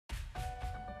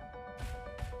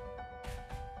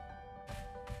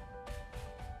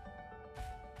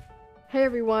Hey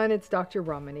everyone, it's Dr.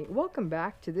 Ramani. Welcome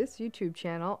back to this YouTube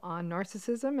channel on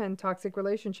narcissism and toxic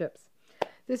relationships.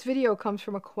 This video comes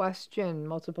from a question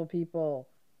multiple people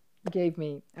gave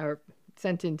me or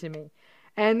sent in to me.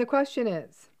 And the question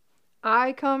is,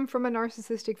 I come from a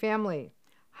narcissistic family.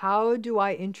 How do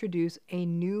I introduce a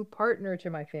new partner to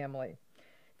my family?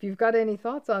 If you've got any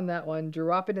thoughts on that one,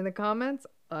 drop it in the comments.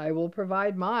 I will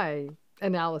provide my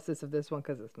analysis of this one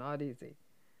because it's not easy.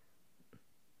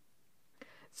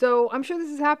 So I'm sure this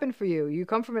has happened for you. You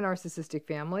come from a narcissistic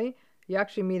family. You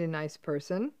actually meet a nice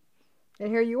person. And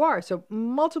here you are. So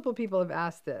multiple people have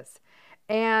asked this.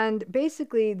 And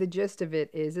basically the gist of it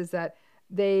is that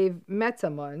they've met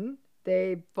someone.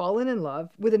 They've fallen in love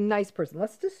with a nice person.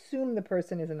 Let's assume the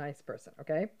person is a nice person,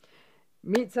 okay?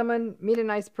 Meet someone, meet a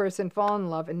nice person, fall in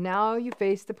love. And now you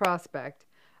face the prospect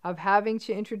of having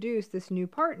to introduce this new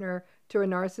partner to a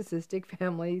narcissistic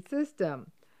family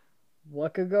system.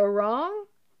 What could go wrong?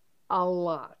 A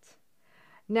lot.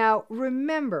 Now,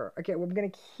 remember, okay, we're going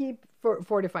to keep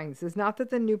fortifying this. It's not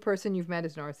that the new person you've met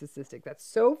is narcissistic. That's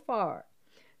so far.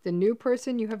 The new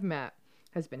person you have met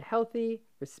has been healthy,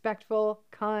 respectful,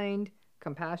 kind,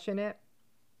 compassionate.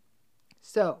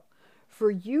 So,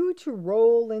 for you to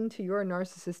roll into your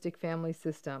narcissistic family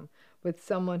system with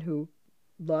someone who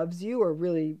loves you or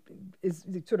really is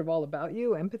sort of all about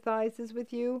you, empathizes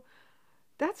with you,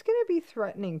 that's going to be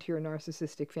threatening to your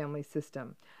narcissistic family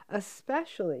system,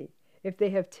 especially if they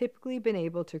have typically been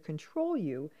able to control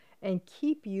you and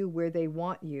keep you where they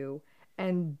want you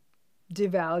and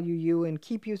devalue you and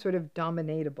keep you sort of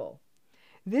dominatable.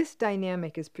 This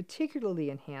dynamic is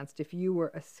particularly enhanced if you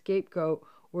were a scapegoat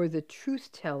or the truth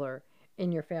teller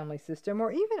in your family system,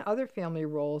 or even other family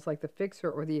roles like the fixer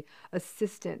or the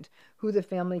assistant who the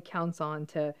family counts on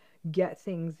to get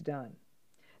things done.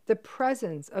 The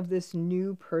presence of this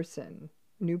new person,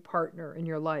 new partner in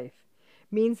your life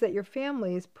means that your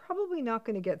family is probably not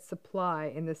going to get supply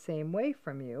in the same way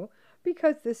from you,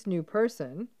 because this new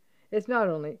person is not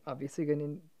only obviously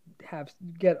going to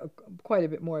get quite a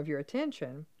bit more of your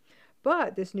attention,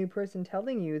 but this new person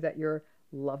telling you that you're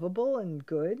lovable and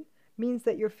good means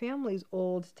that your family's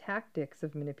old tactics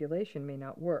of manipulation may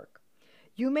not work.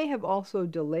 You may have also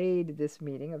delayed this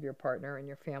meeting of your partner and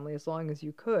your family as long as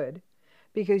you could,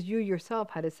 because you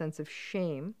yourself had a sense of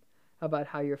shame about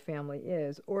how your family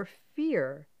is, or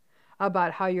fear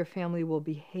about how your family will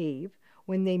behave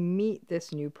when they meet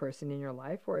this new person in your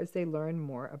life or as they learn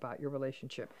more about your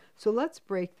relationship. So let's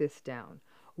break this down.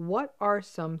 What are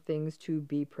some things to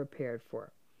be prepared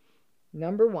for?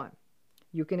 Number one,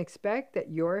 you can expect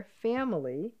that your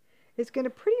family is going to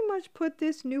pretty much put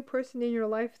this new person in your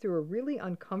life through a really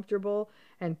uncomfortable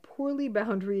and poorly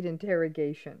boundaried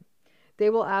interrogation. They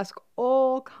will ask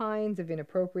all kinds of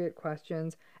inappropriate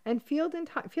questions and feel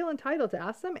entitled to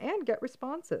ask them and get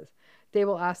responses. They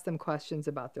will ask them questions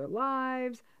about their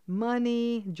lives,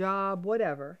 money, job,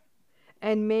 whatever,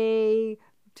 and may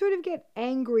sort of get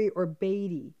angry or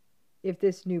baity if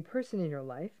this new person in your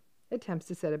life attempts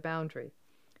to set a boundary.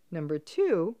 Number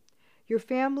two, your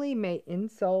family may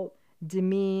insult,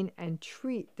 demean, and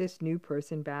treat this new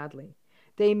person badly.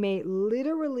 They may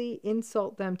literally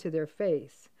insult them to their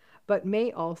face, but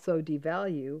may also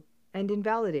devalue and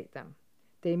invalidate them.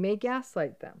 They may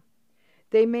gaslight them.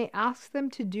 They may ask them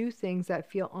to do things that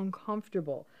feel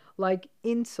uncomfortable, like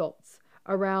insults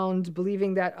around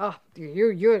believing that,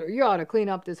 you ought to clean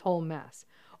up this whole mess.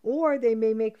 Or they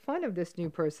may make fun of this new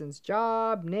person's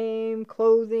job, name,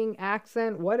 clothing,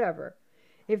 accent, whatever.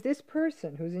 If this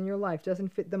person who's in your life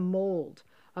doesn't fit the mold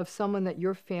of someone that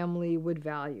your family would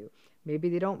value, maybe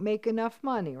they don't make enough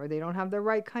money, or they don't have the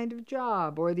right kind of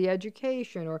job or the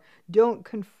education, or don't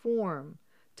conform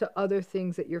to other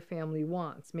things that your family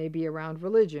wants, maybe around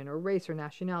religion or race or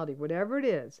nationality, whatever it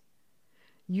is,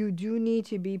 you do need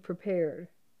to be prepared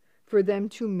for them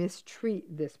to mistreat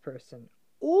this person.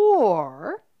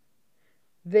 Or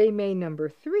they may, number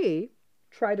three,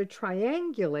 try to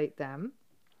triangulate them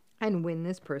and win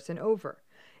this person over.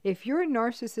 If your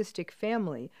narcissistic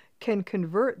family can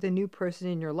convert the new person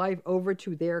in your life over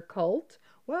to their cult,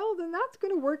 well, then that's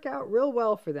going to work out real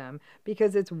well for them,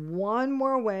 because it's one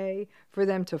more way for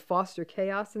them to foster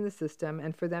chaos in the system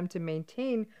and for them to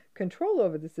maintain control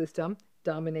over the system,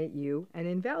 dominate you, and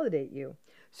invalidate you.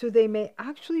 So they may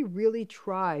actually really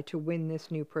try to win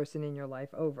this new person in your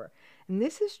life over. And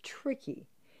this is tricky.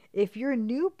 If your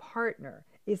new partner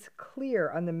is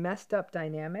clear on the messed up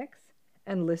dynamics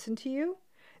and listen to you,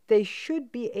 they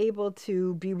should be able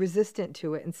to be resistant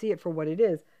to it and see it for what it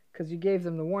is, because you gave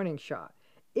them the warning shot.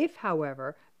 If,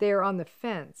 however, they are on the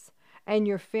fence and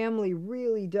your family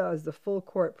really does the full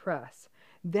court press,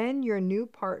 Then your new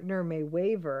partner may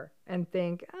waver and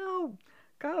think, oh,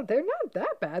 God, they're not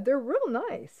that bad. They're real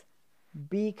nice.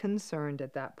 Be concerned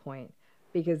at that point,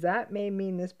 because that may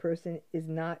mean this person is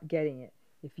not getting it.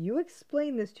 If you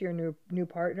explain this to your new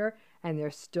partner and they're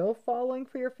still falling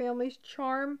for your family's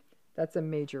charm, that's a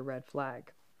major red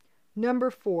flag.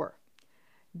 Number 4,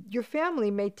 your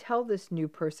family may tell this new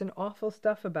person awful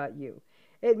stuff about you.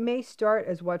 It may start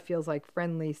as what feels like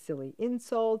friendly, silly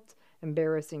insults,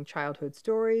 embarrassing childhood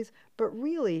stories, but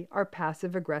really are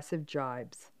passive-aggressive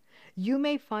jibes. You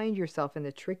may find yourself in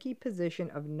the tricky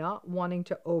position of not wanting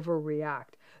to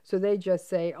overreact. So they just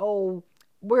say, oh,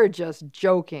 we're just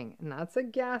joking. And that's a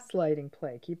gaslighting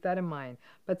play. Keep that in mind.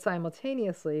 But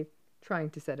simultaneously, trying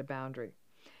to set a boundary.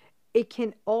 It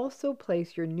can also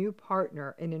place your new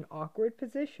partner in an awkward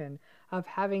position of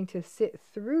having to sit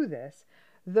through this.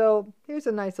 Though, here's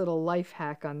a nice little life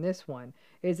hack on this one,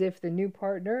 is if the new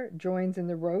partner joins in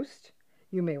the roast,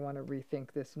 you may want to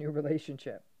rethink this new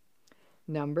relationship.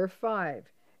 Number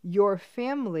 5, your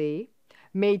family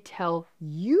may tell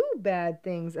you bad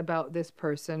things about this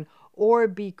person or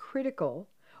be critical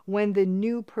when the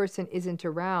new person isn't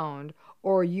around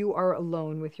or you are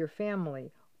alone with your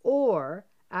family, or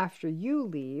after you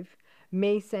leave,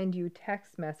 may send you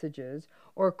text messages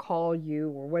or call you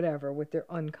or whatever with their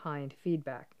unkind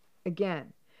feedback.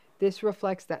 Again, this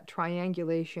reflects that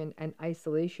triangulation and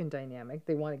isolation dynamic.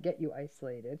 They want to get you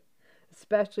isolated,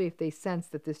 especially if they sense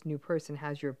that this new person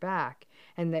has your back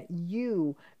and that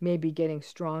you may be getting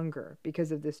stronger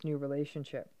because of this new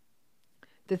relationship.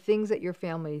 The things that your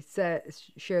family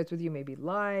shares with you may be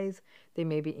lies, they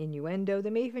may be innuendo, they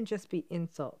may even just be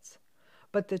insults.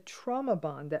 But the trauma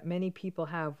bond that many people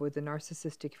have with the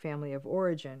narcissistic family of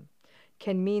origin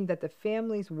can mean that the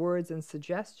family's words and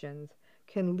suggestions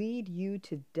can lead you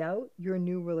to doubt your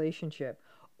new relationship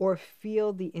or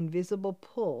feel the invisible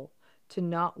pull to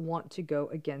not want to go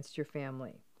against your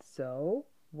family. So,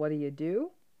 what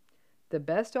do? The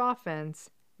best offense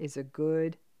is a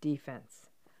good defense.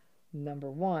 Number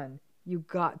 1, you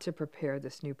got to prepare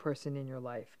this new person in your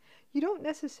life. You don't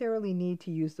necessarily need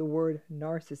to use the word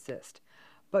narcissist,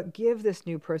 but give this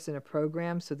new person a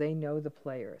program so they know the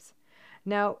players.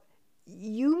 Now,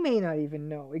 you may not even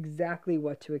know exactly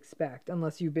what to expect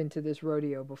unless you've been to this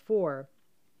rodeo before.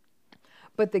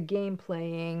 But the game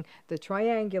playing, the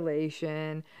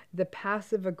triangulation, the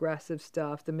passive-aggressive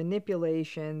stuff, the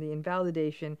manipulation, the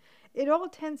invalidation, it all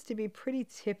tends to be pretty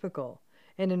typical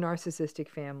in a narcissistic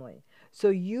family. So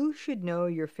you should know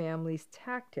your family's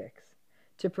tactics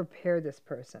to prepare this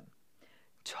person.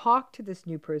 Talk to this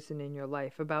new person in your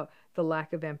life about the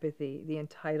lack of empathy, the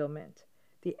entitlement,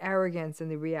 the arrogance, and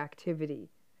the reactivity.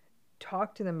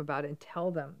 Talk to them about it and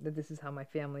tell them that this is how my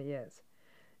family is.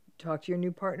 Talk to your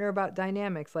new partner about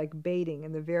dynamics like baiting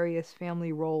and the various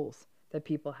family roles that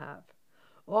people have.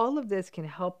 All of this can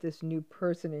help this new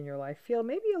person in your life feel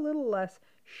maybe a little less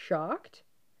shocked,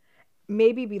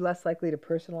 maybe be less likely to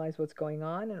personalize what's going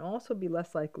on, and also be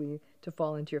less likely to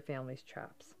fall into your family's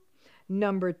traps.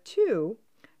 Number 2,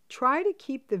 try to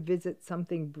keep the visit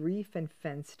something brief and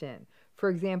fenced in. For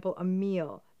example, a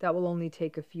meal that will only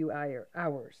take a few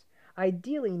hours.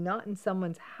 Ideally not in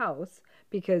someone's house,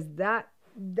 because that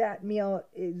meal's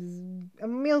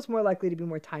more likely to be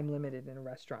more time limited in a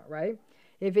restaurant, right?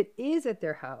 If it is at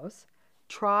their house,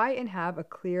 try and have a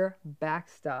clear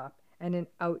backstop and an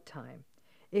out time.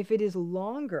 If it is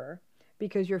longer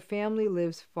because your family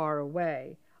lives far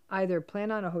away, either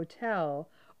plan on a hotel,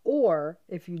 or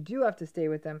if you do have to stay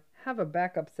with them, have a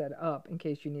backup set up in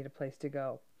case you need a place to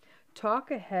go.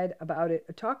 Talk ahead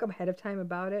of time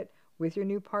about it with your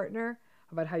new partner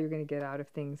about how you're going to get out if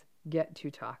things get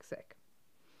too toxic.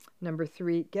 Number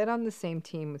 3, get on the same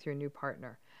team with your new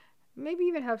partner. Maybe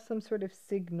even have some sort of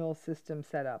signal system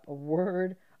set up, a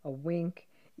word, a wink,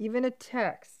 even a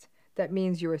text that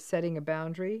means you are setting a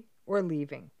boundary or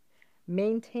leaving.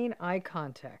 Maintain eye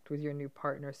contact with your new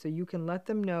partner so you can let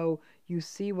them know you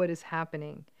see what is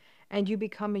happening and you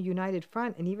become a united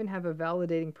front and even have a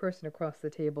validating person across the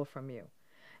table from you.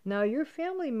 Now, your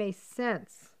family may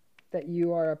sense that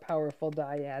you are a powerful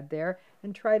dyad there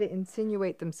and try to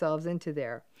insinuate themselves into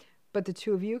there, but the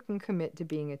two of you can commit to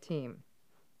being a team.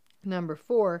 Number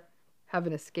 4, have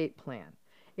an escape plan.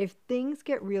 If things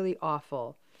get really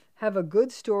awful, have a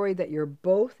good story that you're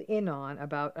both in on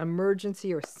about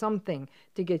emergency or something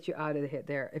to get you out of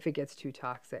there if it gets too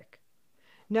toxic.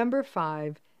 Number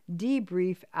 5,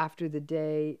 debrief after the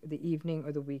day, the evening,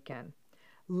 or the weekend.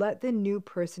 Let the new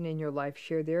person in your life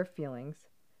share their feelings,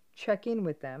 check in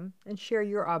with them, and share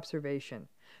your observation.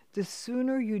 The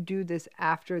sooner you do this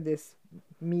after this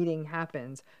meeting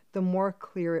happens, the more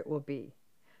clear it will be.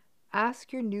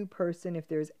 Ask your new person if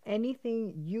there's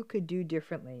anything you could do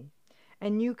differently,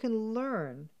 and you can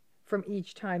learn from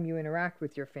each time you interact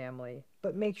with your family,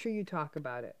 but make sure you talk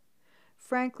about it.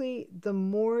 Frankly, the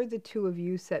more the two of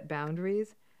you set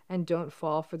boundaries and don't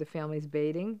fall for the family's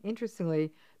baiting,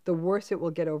 interestingly, the worse it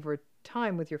will get over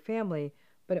time with your family,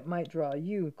 but it might draw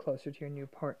you closer to your new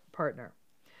partner.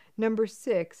 Number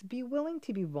 6, be willing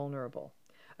to be vulnerable.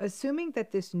 Assuming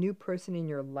that this new person in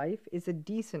your life is a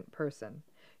decent person,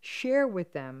 share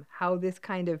with them how this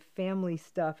kind of family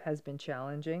stuff has been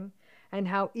challenging and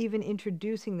how even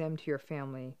introducing them to your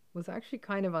family was actually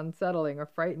kind of unsettling or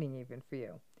frightening even for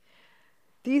you.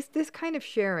 This kind of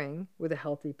sharing with a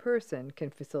healthy person can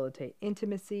facilitate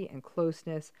intimacy and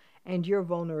closeness, and your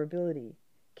vulnerability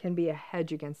can be a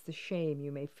hedge against the shame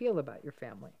you may feel about your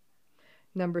family.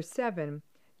 Number 7,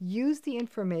 use the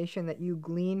information that you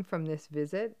glean from this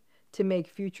visit to make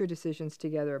future decisions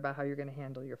together about how you're going to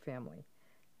handle your family.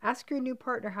 Ask your new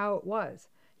partner how it was.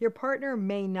 Your partner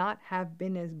may not have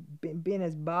been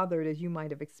as bothered as you might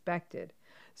have expected.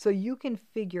 So you can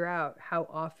figure out how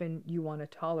often you want to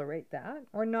tolerate that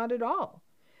or not at all.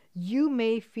 You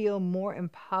may feel more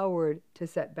empowered to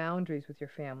set boundaries with your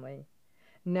family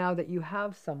now that you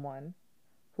have someone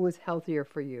who is healthier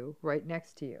for you right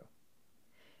next to you.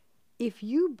 If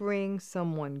you bring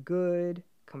someone good,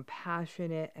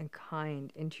 compassionate, and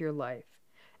kind into your life,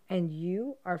 and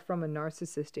you are from a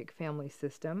narcissistic family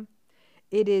system,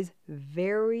 it is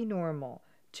very normal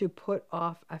to put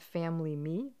off a family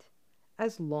meet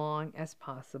as long as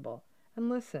possible. And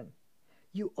listen,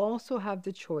 you also have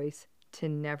the choice to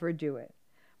never do it.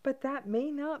 But that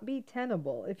may not be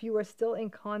tenable if you are still in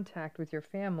contact with your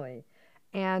family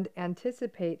and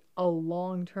anticipate a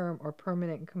long-term or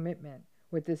permanent commitment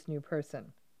with this new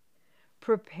person.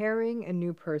 Preparing a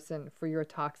new person for your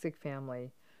toxic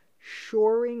family,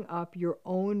 shoring up your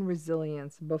own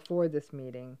resilience before this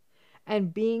meeting,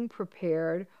 and being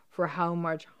prepared for how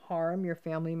much harm your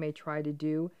family may try to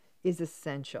do is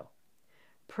essential.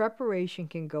 Preparation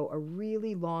can go a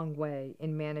really long way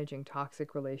in managing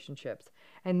toxic relationships,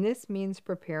 and this means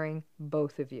preparing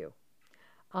both of you.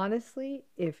 Honestly,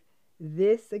 if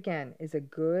this, again, is a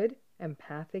good,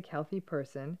 empathic, healthy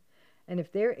person, and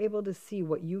if they're able to see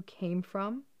what you came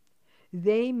from,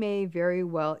 they may very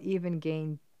well even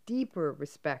gain deeper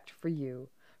respect for you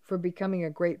for becoming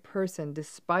a great person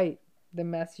despite the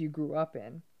mess you grew up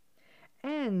in.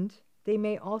 And they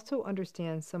may also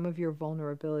understand some of your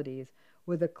vulnerabilities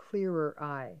with a clearer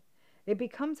eye. It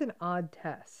becomes an odd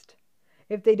test.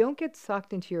 If they don't get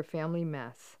sucked into your family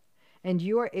mess and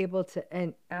you are able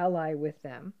to ally with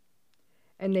them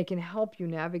and they can help you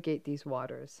navigate these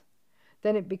waters,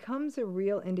 then it becomes a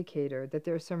real indicator that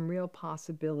there are some real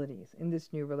possibilities in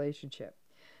this new relationship.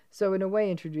 So in a way,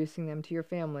 introducing them to your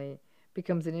family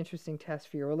becomes an interesting test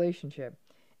for your relationship,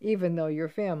 even though your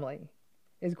family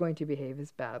is going to behave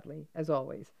as badly as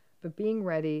always. But being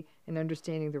ready and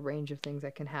understanding the range of things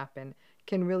that can happen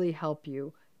can really help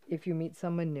you if you meet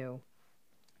someone new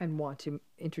and want to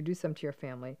introduce them to your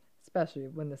family, especially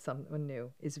when the someone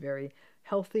new is very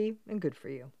healthy and good for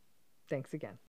you. Thanks again.